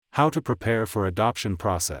How to prepare for adoption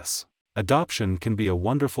process. Adoption can be a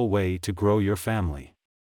wonderful way to grow your family.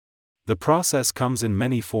 The process comes in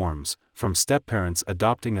many forms, from stepparents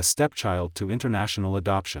adopting a stepchild to international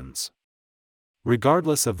adoptions.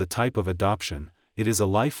 Regardless of the type of adoption, it is a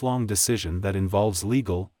lifelong decision that involves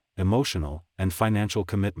legal, emotional, and financial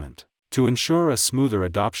commitment. To ensure a smoother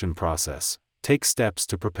adoption process, take steps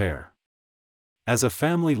to prepare. As a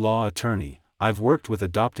family law attorney, I've worked with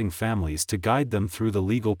adopting families to guide them through the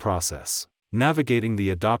legal process. Navigating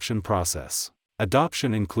the adoption process.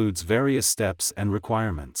 Adoption includes various steps and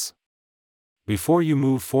requirements. Before you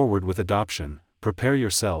move forward with adoption, prepare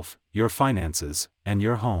yourself, your finances, and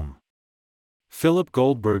your home. Philip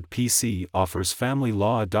Goldberg PC offers family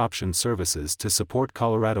law adoption services to support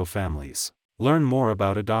Colorado families. Learn more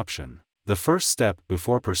about adoption. The first step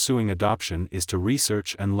before pursuing adoption is to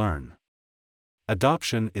research and learn.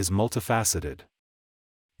 Adoption is multifaceted.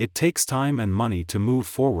 It takes time and money to move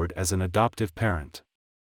forward as an adoptive parent.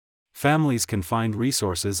 Families can find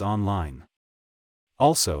resources online.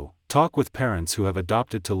 Also, talk with parents who have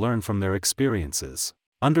adopted to learn from their experiences.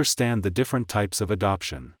 Understand the different types of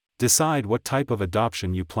adoption. Decide what type of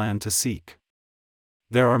adoption you plan to seek.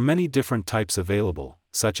 There are many different types available,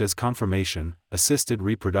 such as confirmation, assisted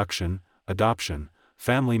reproduction, adoption,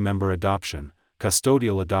 family member adoption,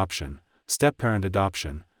 custodial adoption, stepparent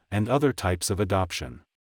adoption, and other types of adoption.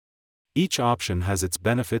 Each option has its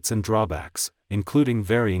benefits and drawbacks, including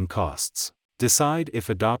varying costs. Decide if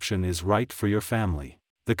adoption is right for your family.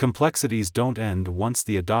 The complexities don't end once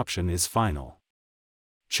the adoption is final.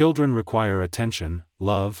 Children require attention,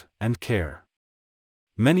 love, and care.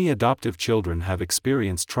 Many adoptive children have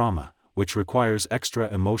experienced trauma, which requires extra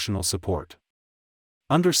emotional support.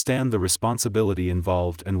 Understand the responsibility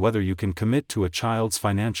involved and whether you can commit to a child's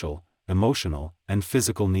financial, emotional, and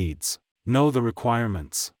physical needs. Know the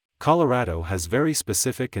requirements. Colorado has very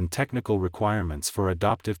specific and technical requirements for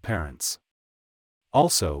adoptive parents.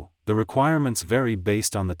 Also, the requirements vary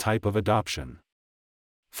based on the type of adoption.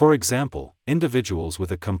 For example, individuals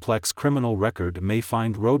with a complex criminal record may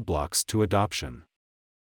find roadblocks to adoption.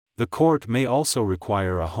 The court may also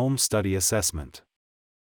require a home study assessment.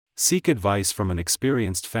 Seek advice from an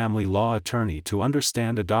experienced family law attorney to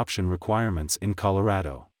understand adoption requirements in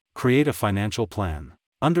Colorado. Create a financial plan.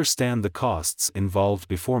 Understand the costs involved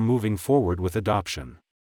before moving forward with adoption.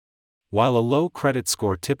 While a low credit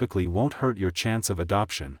score typically won't hurt your chance of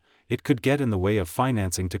adoption, it could get in the way of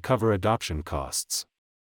financing to cover adoption costs.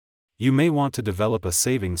 You may want to develop a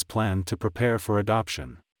savings plan to prepare for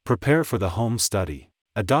adoption. Prepare for the home study.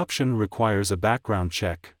 Adoption requires a background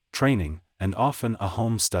check, training, and often a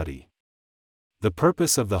home study. The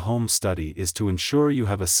purpose of the home study is to ensure you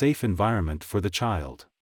have a safe environment for the child.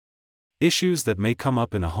 Issues that may come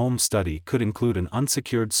up in a home study could include an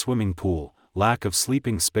unsecured swimming pool, lack of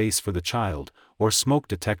sleeping space for the child, or smoke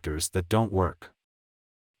detectors that don't work.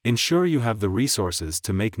 Ensure you have the resources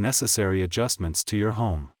to make necessary adjustments to your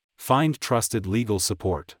home. Find trusted legal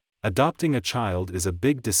support. Adopting a child is a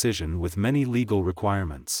big decision with many legal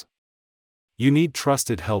requirements. You need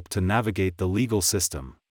trusted help to navigate the legal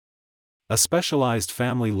system. A specialized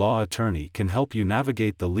family law attorney can help you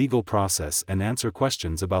navigate the legal process and answer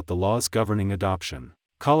questions about the laws governing adoption.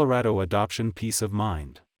 Colorado Adoption Peace of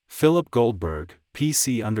Mind. Philip Goldberg,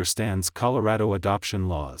 PC, understands Colorado adoption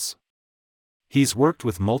laws. He's worked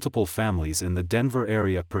with multiple families in the Denver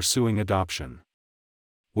area pursuing adoption.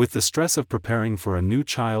 With the stress of preparing for a new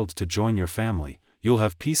child to join your family, you'll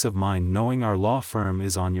have peace of mind knowing our law firm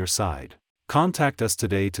is on your side. Contact us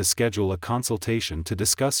today to schedule a consultation to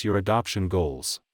discuss your adoption goals.